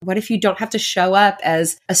What if you don't have to show up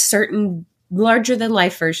as a certain larger than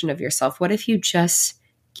life version of yourself? What if you just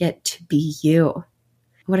get to be you?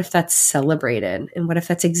 What if that's celebrated? And what if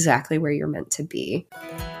that's exactly where you're meant to be?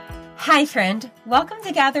 Hi, friend. Welcome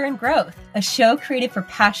to Gather in Growth, a show created for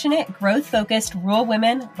passionate, growth-focused rural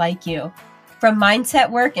women like you. From mindset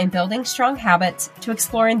work and building strong habits to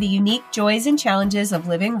exploring the unique joys and challenges of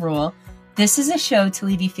living rural, this is a show to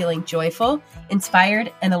leave you feeling joyful,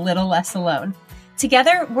 inspired, and a little less alone.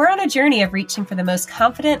 Together, we're on a journey of reaching for the most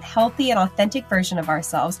confident, healthy, and authentic version of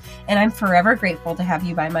ourselves, and I'm forever grateful to have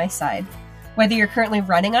you by my side. Whether you're currently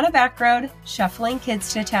running on a back road, shuffling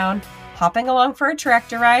kids to town, hopping along for a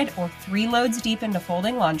tractor ride, or 3 loads deep into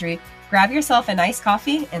folding laundry, grab yourself a nice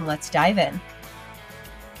coffee and let's dive in.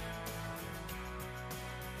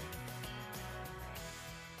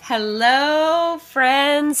 Hello,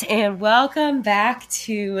 friends, and welcome back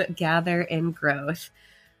to Gather in Growth.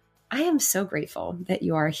 I am so grateful that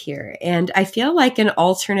you are here, and I feel like an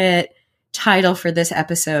alternate title for this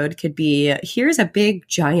episode could be, here's a big,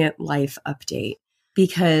 giant life update.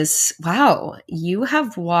 Because, wow, you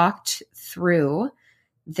have walked through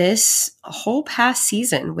this whole past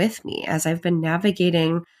season with me as I've been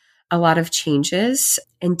navigating a lot of changes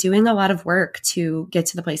and doing a lot of work to get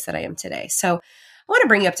to the place that I am today. So I want to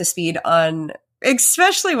bring you up to speed on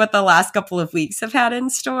especially what the last couple of weeks have had in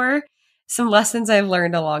store, some lessons I've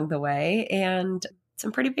learned along the way, and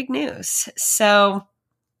some pretty big news. So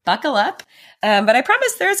buckle up. But I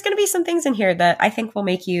promise there's going to be some things in here that I think will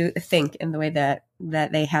make you think in the way that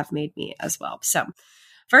they have made me as well. So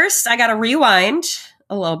first, I got to rewind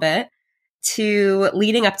a little bit to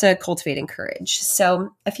leading up to Cultivating Courage.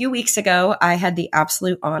 So a few weeks ago, I had the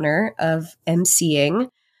absolute honor of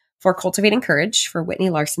emceeing for Cultivating Courage for Whitney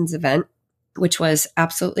Larson's event, which was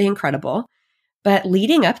absolutely incredible. But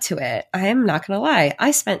leading up to it, I am not going to lie, I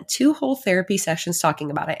spent 2 whole therapy sessions talking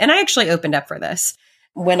about it. And I actually opened up for this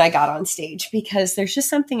when I got on stage, because there's just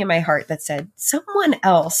something in my heart that said someone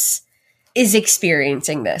else is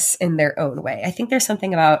experiencing this in their own way. I think there's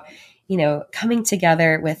something about, coming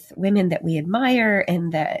together with women that we admire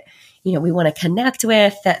and that, we want to connect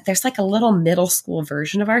with, that there's like a little middle school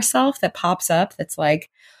version of ourselves that pops up that's like,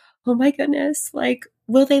 oh my goodness, like,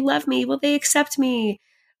 will they love me? Will they accept me?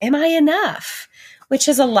 Am I enough? Which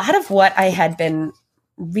is a lot of what I had been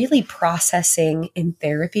really processing in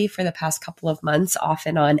therapy for the past couple of months, off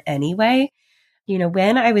and on anyway.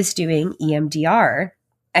 When I was doing EMDR,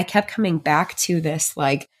 I kept coming back to this,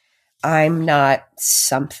 like, I'm not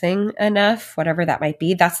something enough, whatever that might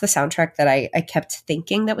be. That's the soundtrack that I kept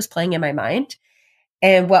thinking that was playing in my mind.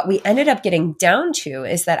 And what we ended up getting down to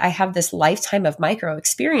is that I have this lifetime of micro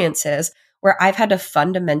experiences where I've had to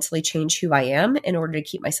fundamentally change who I am in order to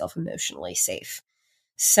keep myself emotionally safe.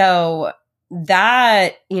 So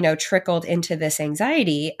that, trickled into this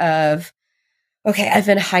anxiety of, okay, I've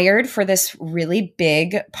been hired for this really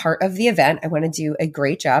big part of the event. I want to do a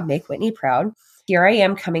great job, make Whitney proud. Here I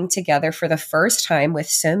am coming together for the first time with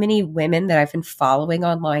so many women that I've been following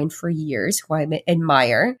online for years, who I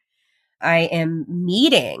admire. I am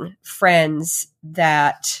meeting friends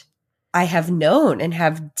that I have known and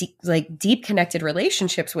have deep connected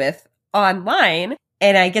relationships with online,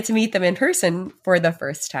 and I get to meet them in person for the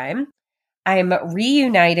first time. I'm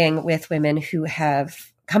reuniting with women who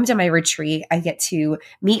have come to my retreat. I get to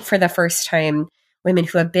meet for the first time women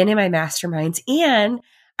who have been in my masterminds, and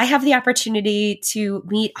I have the opportunity to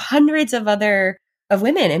meet hundreds of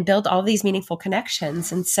women and build all these meaningful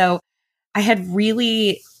connections. And so I had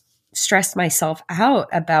really stressed myself out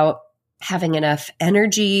about having enough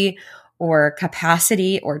energy or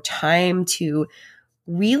capacity or time to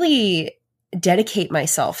really dedicate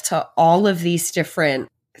myself to all of these different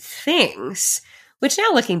things, which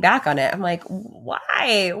now looking back on it, I'm like,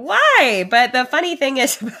 why? But the funny thing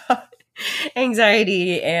is about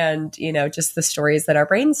anxiety and, just the stories that our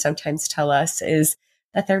brains sometimes tell us is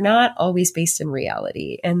that they're not always based in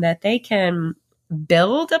reality and that they can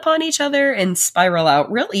build upon each other and spiral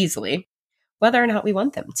out real easily, whether or not we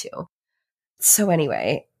want them to. So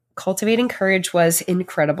anyway, Cultivating Courage was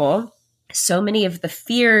incredible. So many of the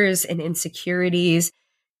fears and insecurities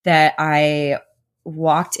that I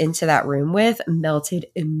walked into that room with melted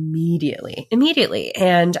immediately.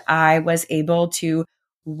 And I was able to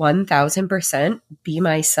 1000% be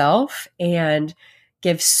myself and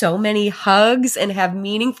give so many hugs and have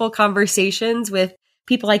meaningful conversations with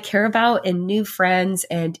people I care about and new friends.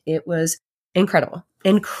 And it was incredible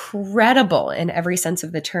in every sense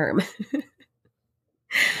of the term.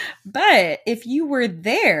 But if you were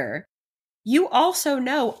there, you also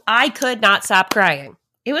know I could not stop crying.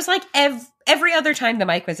 It was like every other time the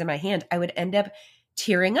mic was in my hand, I would end up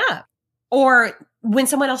tearing up. Or when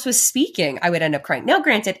someone else was speaking, I would end up crying. Now,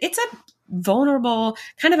 granted, it's a vulnerable,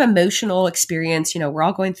 kind of emotional experience. We're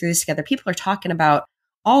all going through this together. People are talking about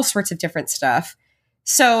all sorts of different stuff.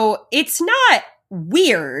 So it's not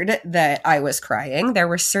weird that I was crying. There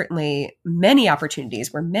were certainly many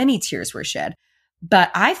opportunities where many tears were shed,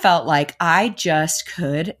 but I felt like I just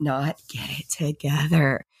could not get it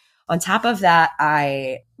together. On top of that,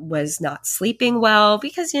 I was not sleeping well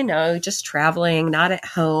because, just traveling, not at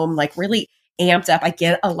home, like really amped up. I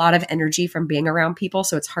get a lot of energy from being around people.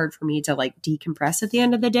 So it's hard for me to like decompress at the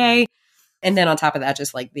end of the day. And then on top of that,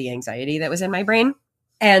 just like the anxiety that was in my brain.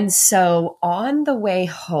 And so on the way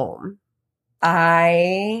home,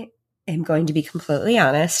 I am going to be completely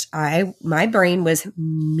honest. My brain was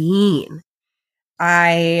mean.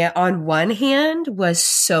 I, on one hand, was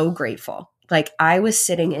so grateful. Like I was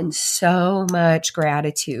sitting in so much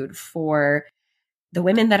gratitude for the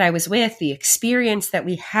women that I was with, the experience that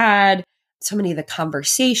we had, so many of the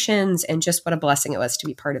conversations, and just what a blessing it was to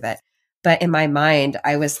be part of it. But in my mind,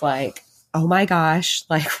 I was like, oh my gosh,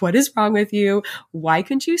 like, what is wrong with you? Why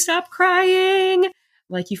couldn't you stop crying?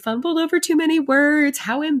 Like, you fumbled over too many words.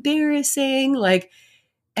 How embarrassing. Like,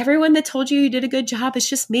 everyone that told you did a good job is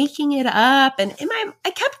just making it up. And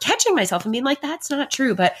I kept catching myself and being like, that's not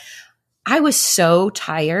true. But I was so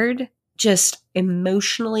tired, just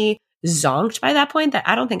emotionally zonked by that point that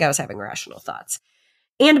I don't think I was having rational thoughts.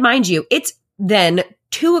 And mind you, it's then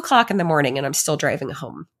 2:00 in the morning and I'm still driving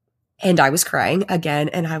home. And I was crying again.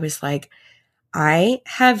 And I was like, I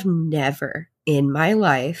have never in my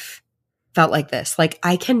life felt like this. Like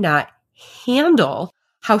I cannot handle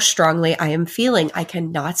how strongly I am feeling. I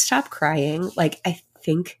cannot stop crying. Like I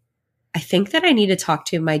think that I need to talk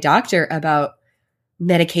to my doctor about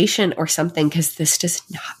medication or something because this does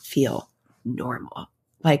not feel normal.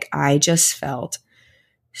 Like I just felt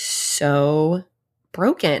so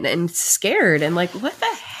broken and scared and like, what the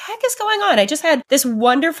heck is going on? I just had this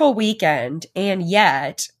wonderful weekend and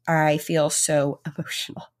yet I feel so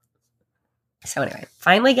emotional. So anyway,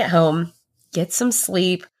 finally get home, get some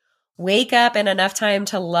sleep, wake up in enough time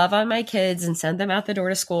to love on my kids and send them out the door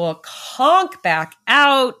to school, conk back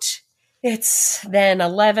out. It's then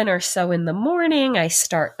 11 or so in the morning. I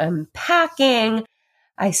start unpacking.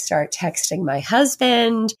 I start texting my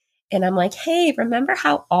husband and I'm like, hey, remember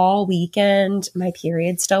how all weekend my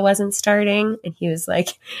period still wasn't starting? And he was like,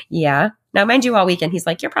 yeah. Now, mind you, all weekend, he's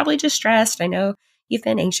like, you're probably just stressed. I know you've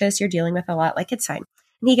been anxious. You're dealing with a lot. Like, it's fine.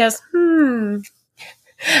 And he goes,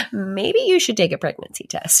 maybe you should take a pregnancy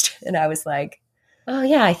test. And I was like, oh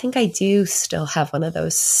yeah, I think I do still have one of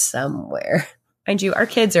those somewhere. Mind you, our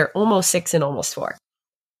kids are almost 6 and almost 4.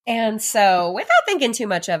 And so without thinking too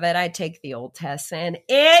much of it, I take the old test and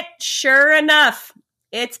sure enough,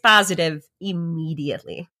 it's positive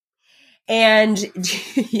immediately. And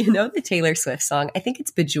you know the Taylor Swift song? I think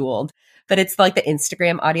it's Bejeweled, but it's like the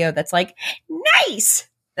Instagram audio that's like, nice.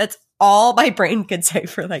 That's all my brain could say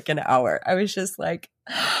for like an hour. I was just like,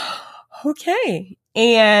 okay.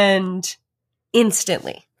 And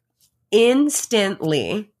instantly,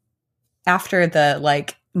 after the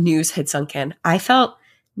like news had sunk in, I felt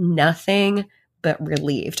nothing but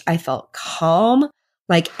relieved. I felt calm,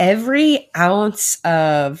 like every ounce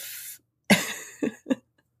of,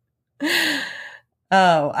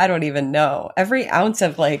 I don't even know. Every ounce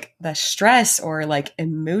of like the stress or like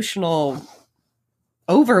emotional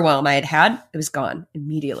overwhelm I had, it was gone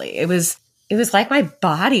immediately. It was like my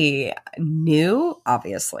body knew,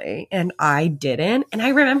 obviously, and I didn't. And I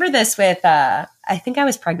remember this with, I think I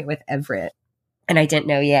was pregnant with Everett and I didn't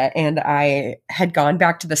know yet. And I had gone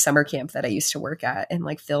back to the summer camp that I used to work at and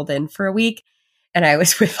like filled in for a week. And I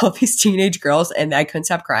was with all these teenage girls and I couldn't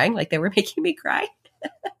stop crying. Like they were making me cry.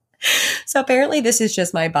 So apparently this is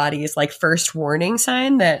just my body's like first warning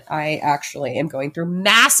sign that I actually am going through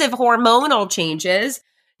massive hormonal changes.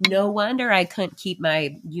 No wonder I couldn't keep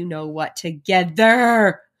my you-know-what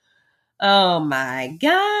together. Oh my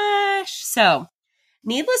gosh. So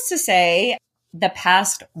needless to say, the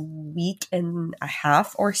past week and a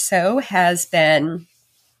half or so has been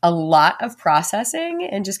a lot of processing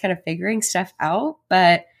and just kind of figuring stuff out.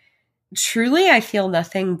 But truly, I feel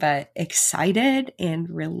nothing but excited and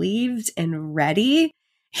relieved and ready,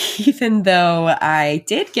 even though I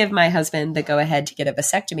did give my husband the go-ahead to get a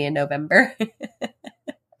vasectomy in November.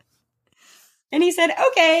 And he said,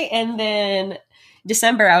 okay. And then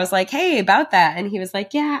December, I was like, hey, about that. And he was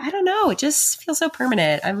like, yeah, I don't know. It just feels so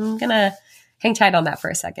permanent. I'm going to hang tight on that for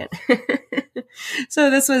a second. So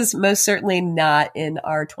this was most certainly not in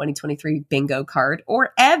our 2023 bingo card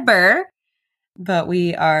or ever, but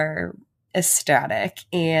we are ecstatic.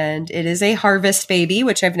 And it is a harvest baby,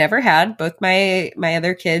 which I've never had. Both my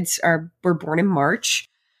other kids were born in March.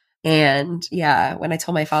 And yeah, when I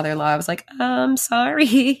told my father-in-law, I was like, sorry.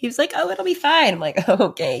 He was like, oh, it'll be fine. I'm like, oh,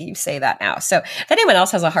 okay, you say that now. So if anyone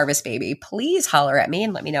else has a harvest baby, please holler at me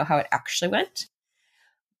and let me know how it actually went.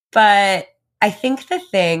 But I think the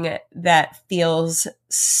thing that feels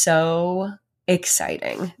so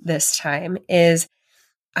exciting this time is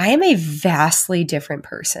I am a vastly different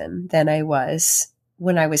person than I was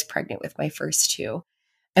when I was pregnant with my first two.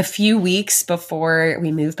 A few weeks before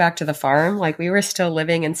we moved back to the farm, like we were still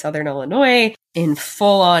living in Southern Illinois in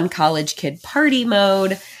full on college kid party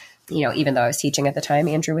mode. Even though I was teaching at the time,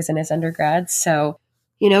 Andrew was in his undergrad. So,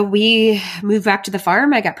 we moved back to the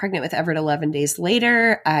farm. I got pregnant with Everett 11 days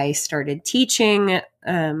later. I started teaching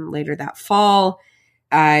later that fall.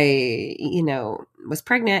 I, was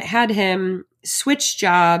pregnant, had him, switched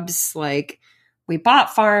jobs, like we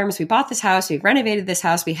bought farms, we bought this house, we renovated this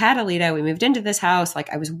house, we had Alita, we moved into this house.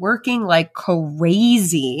 Like I was working like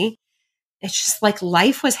crazy. It's just like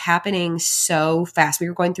life was happening so fast. We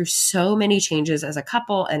were going through so many changes as a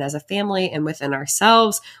couple and as a family and within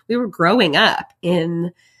ourselves. We were growing up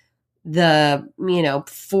in the,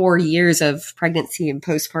 4 years of pregnancy and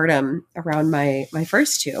postpartum around my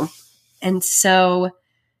first two. And so,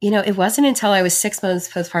 it wasn't until I was 6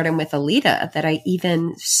 months postpartum with Alita that I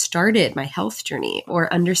even started my health journey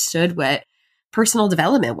or understood what personal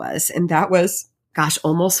development was. And that was,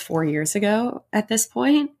 almost 4 years ago at this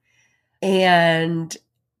point. And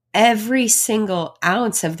every single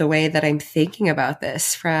ounce of the way that I'm thinking about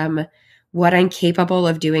this, from what I'm capable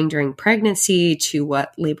of doing during pregnancy to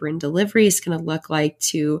what labor and delivery is going to look like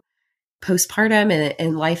to postpartum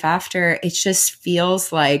and life after, it just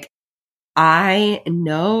feels like I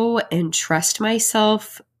know and trust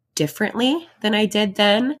myself differently than I did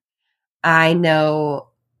then. I know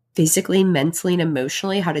physically, mentally, and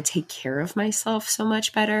emotionally how to take care of myself so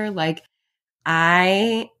much better. Like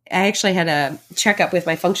I actually had a checkup with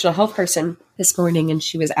my functional health person this morning, and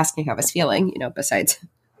she was asking how I was feeling, besides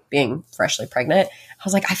being freshly pregnant. I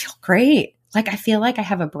was like, I feel great. Like, I feel like I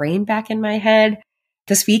have a brain back in my head.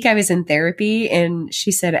 This week I was in therapy and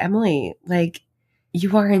she said, Emily, like,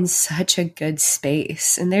 you are in such a good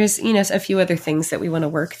space. And there's, a few other things that we want to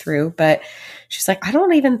work through, but she's like, I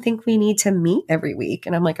don't even think we need to meet every week.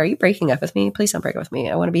 And I'm like, are you breaking up with me? Please don't break up with me.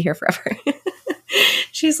 I want to be here forever.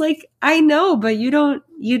 She's like, I know, but you don't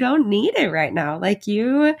need it right now. Like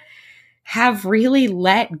you have really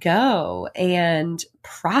let go and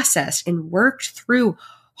processed and worked through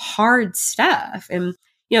hard stuff. And,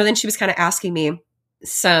 then she was kind of asking me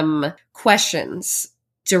some questions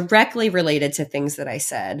directly related to things that I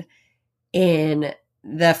said in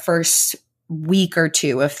the first week or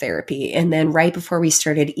two of therapy. And then right before we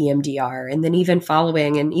started EMDR, and then even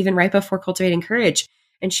following, and even right before Cultivating Courage.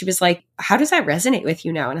 And she was like, how does that resonate with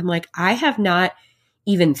you now? And I'm like, I have not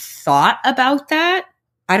even thought about that.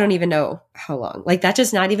 I don't even know how long. Like that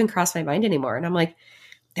does not even cross my mind anymore. And I'm like,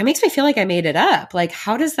 that makes me feel like I made it up. Like,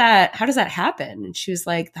 how does that happen? And she was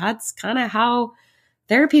like, that's kind of how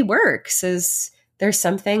therapy works, is there's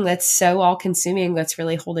something that's so all consuming that's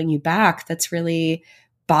really holding you back, that's really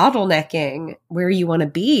bottlenecking where you want to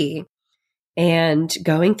be. And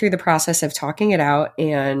going through the process of talking it out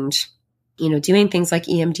and, doing things like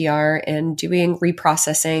EMDR and doing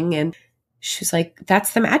reprocessing. And she's like,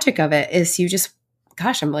 that's the magic of it, is you just,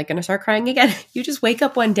 I'm like going to start crying again. You just wake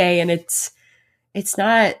up one day and it's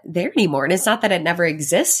not there anymore. And it's not that it never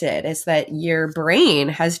existed. It's that your brain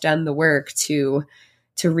has done the work to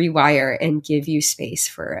rewire and give you space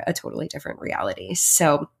for a totally different reality.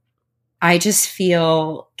 So I just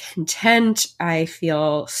feel content. I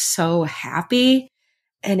feel so happy.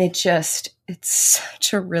 And it's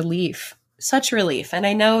such a relief. Such relief. And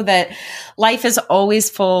I know that life is always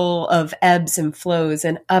full of ebbs and flows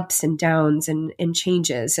and ups and downs and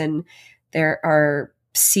changes. And there are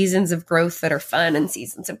seasons of growth that are fun and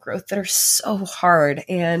seasons of growth that are so hard.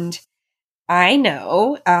 And I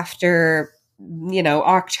know after,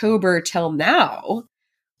 October till now,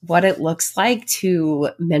 what it looks like to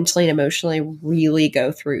mentally and emotionally really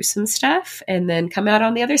go through some stuff and then come out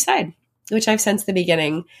on the other side, which I've said since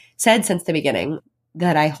the beginning,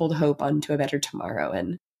 that I hold hope onto a better tomorrow.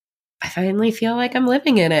 And I finally feel like I'm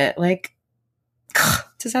living in it. Like,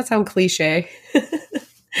 does that sound cliche?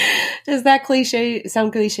 Does that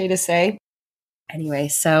sound cliche to say? Anyway,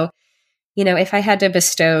 so, if I had to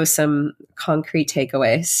bestow some concrete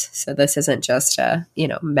takeaways, so this isn't just a,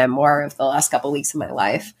 memoir of the last couple of weeks of my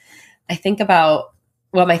life, I think about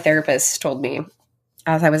what my therapist told me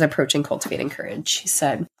as I was approaching Cultivating Courage. She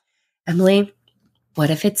said, Emily, what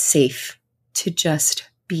if it's safe to just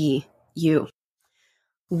be you?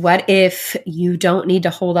 What if you don't need to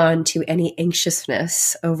hold on to any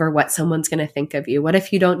anxiousness over what someone's going to think of you? What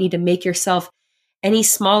if you don't need to make yourself any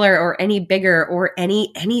smaller or any bigger or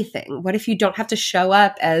anything? What if you don't have to show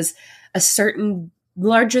up as a certain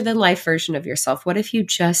larger than life version of yourself? What if you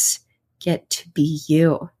just get to be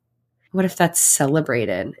you? What if that's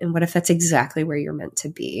celebrated? And what if that's exactly where you're meant to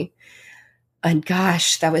be? And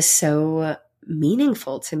gosh, that was so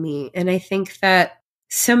meaningful to me. And I think that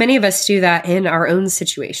so many of us do that in our own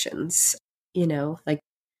situations, like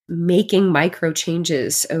making micro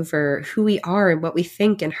changes over who we are and what we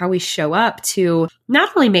think and how we show up to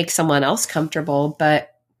not only make someone else comfortable,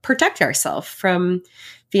 but protect ourselves from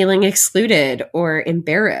feeling excluded or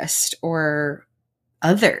embarrassed or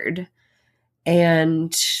othered.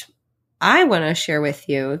 And I want to share with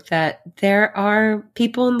you that there are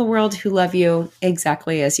people in the world who love you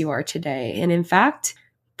exactly as you are today. And in fact,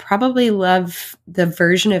 probably love the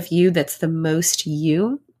version of you that's the most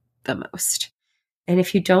you the most. And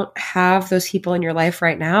if you don't have those people in your life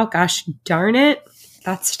right now, gosh darn it,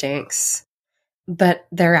 that stinks. But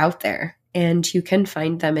they're out there and you can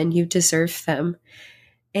find them and you deserve them.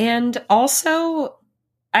 And also,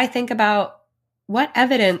 I think about what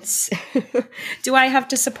evidence do I have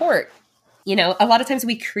to support? A lot of times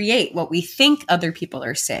we create what we think other people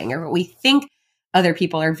are saying or what we think other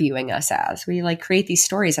people are viewing us as. We create these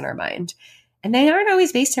stories in our mind and they aren't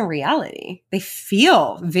always based in reality. They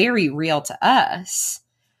feel very real to us,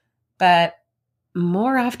 but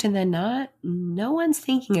more often than not, no one's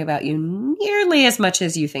thinking about you nearly as much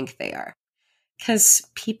as you think they are, because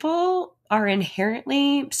people are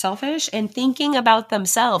inherently selfish and thinking about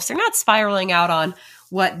themselves. They're not spiraling out on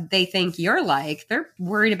what they think you're like. They're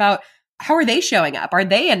worried about how are they showing up? Are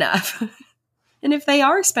they enough? And if they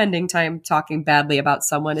are spending time talking badly about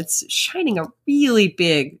someone, it's shining a really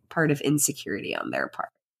big part of insecurity on their part.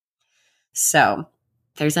 So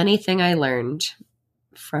if there's anything I learned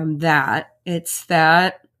from that, it's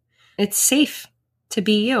that it's safe to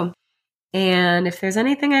be you. And if there's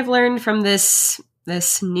anything I've learned from this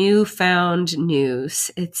newfound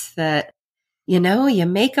news, it's that, you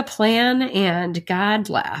make a plan and God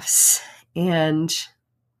laughs. And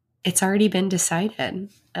it's already been decided.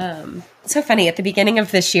 So funny, at the beginning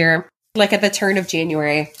of this year, at the turn of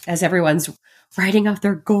January, as everyone's writing out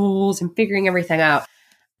their goals and figuring everything out,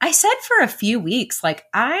 I said for a few weeks,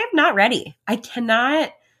 I'm not ready. I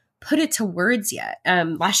cannot put it to words yet.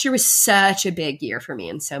 Last year was such a big year for me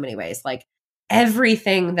in so many ways.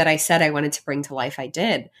 Everything that I said I wanted to bring to life, I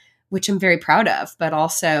did, which I'm very proud of. But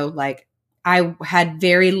also, I had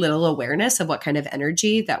very little awareness of what kind of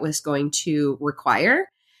energy that was going to require.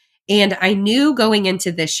 And I knew going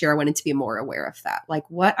into this year, I wanted to be more aware of that.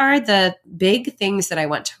 What are the big things that I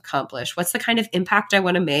want to accomplish? What's the kind of impact I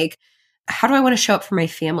want to make? How do I want to show up for my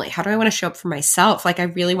family? How do I want to show up for myself? I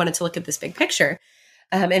really wanted to look at this big picture.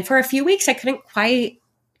 And for a few weeks, I couldn't quite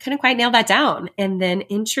nail that down. And then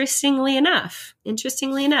interestingly enough,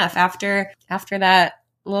 after that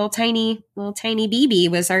little tiny BB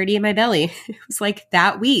was already in my belly, it was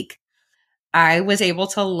that week, I was able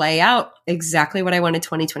to lay out exactly what I wanted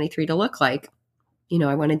 2023 to look like.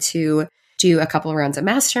 I wanted to do a couple of rounds of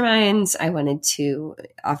masterminds. I wanted to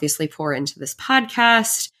obviously pour into this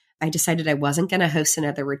podcast. I decided I wasn't going to host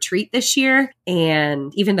another retreat this year.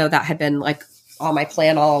 And even though that had been on my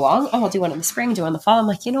plan all along, I'll do one in the spring, do one in the fall.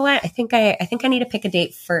 I'm you know what? I think I need to pick a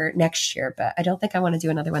date for next year, but I don't think I want to do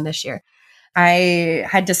another one this year. I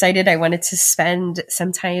had decided I wanted to spend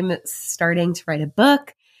some time starting to write a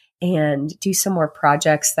book and do some more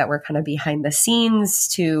projects that were kind of behind the scenes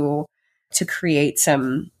to create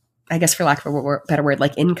some, I guess for lack of a better word,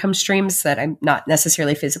 income streams that I'm not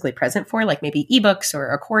necessarily physically present for, maybe ebooks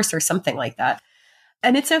or a course or something like that.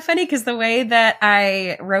 And it's so funny because the way that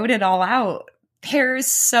I wrote it all out pairs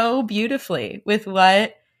so beautifully with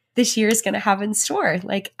what this year is going to have in store.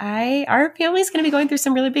 Our family is going to be going through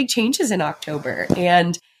some really big changes in October.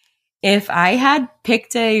 And if I had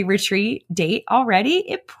picked a retreat date already,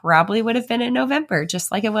 it probably would have been in November,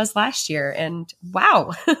 just like it was last year. And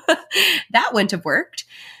wow, that wouldn't have worked.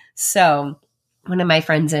 So one of my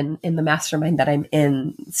friends in the mastermind that I'm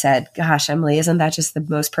in said, gosh, Emily, isn't that just the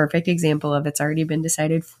most perfect example of it's already been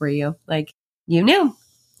decided for you? You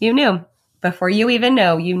knew before you even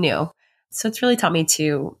know, you knew. So it's really taught me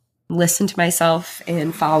to listen to myself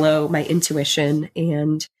and follow my intuition.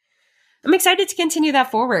 And I'm excited to continue that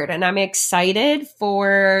forward. And I'm excited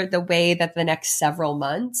for the way that the next several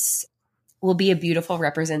months will be a beautiful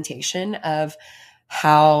representation of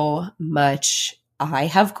how much I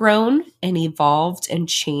have grown and evolved and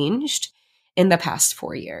changed in the past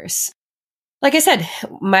 4 years. Like I said,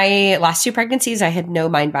 my last 2 pregnancies, I had no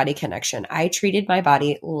mind-body connection. I treated my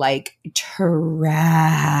body like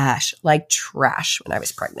trash when I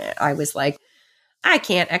was pregnant. I was like, I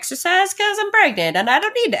can't exercise because I'm pregnant, and I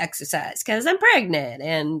don't need to exercise because I'm pregnant,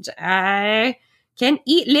 and I can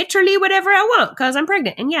eat literally whatever I want because I'm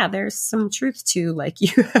pregnant. And yeah, there's some truth to like,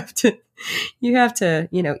 you have to,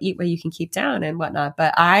 eat what you can keep down and whatnot.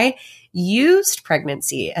 But I used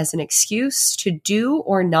pregnancy as an excuse to do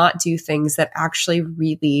or not do things that actually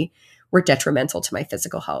really were detrimental to my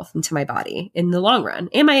physical health and to my body in the long run,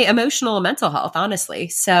 and my emotional and mental health, honestly.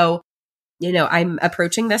 So, I'm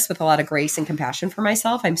approaching this with a lot of grace and compassion for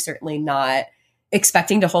myself. I'm certainly not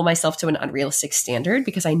expecting to hold myself to an unrealistic standard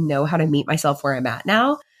because I know how to meet myself where I'm at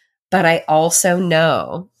now. But I also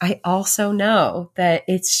know that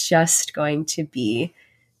it's just going to be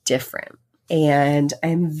different. And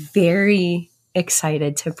I'm very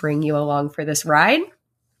excited to bring you along for this ride,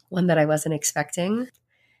 one that I wasn't expecting.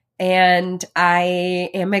 And I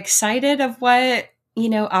am excited of what,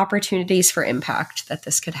 opportunities for impact that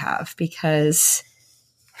this could have, because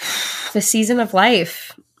the season of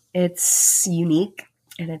life, it's unique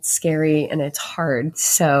and it's scary and it's hard.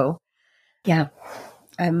 So yeah,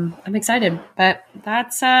 I'm excited, but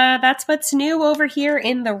that's what's new over here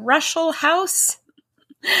in the Russell house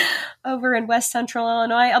over in West Central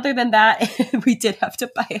Illinois. Other than that, we did have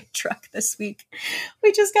to buy a truck this week.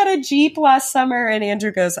 We just got a Jeep last summer, and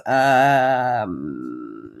Andrew goes,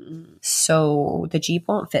 so the Jeep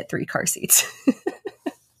won't fit 3 car seats.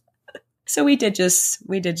 So we did just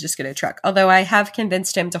get a truck. Although I have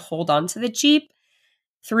convinced him to hold on to the Jeep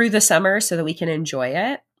through the summer so that we can enjoy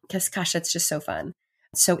it. Because gosh, that's just so fun.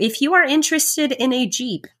 So if you are interested in a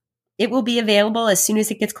Jeep, it will be available as soon as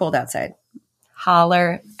it gets cold outside.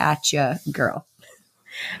 Holler at ya, girl.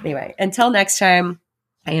 Anyway, until next time,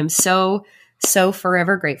 I am so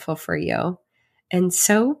forever grateful for you and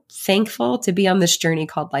so thankful to be on this journey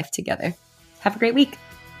called life together. Have a great week.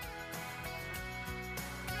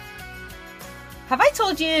 Have I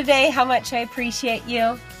told you today how much I appreciate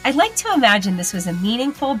you? I'd like to imagine this was a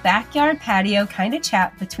meaningful backyard patio kind of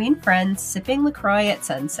chat between friends sipping LaCroix at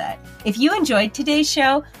sunset. If you enjoyed today's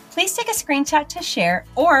show, please take a screenshot to share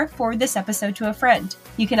or forward this episode to a friend.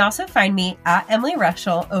 You can also find me at Emily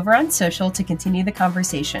Russell over on social to continue the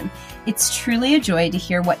conversation. It's truly a joy to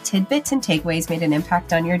hear what tidbits and takeaways made an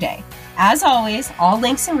impact on your day. As always, all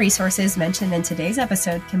links and resources mentioned in today's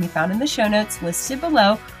episode can be found in the show notes listed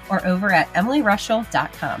below or over at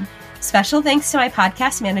emilyrussell.com. Special thanks to my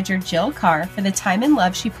podcast manager, Jill Carr, for the time and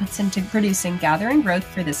love she puts into producing Gather and Growth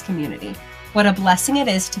for this community. What a blessing it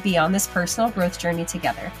is to be on this personal growth journey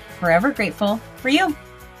together. Forever grateful for you.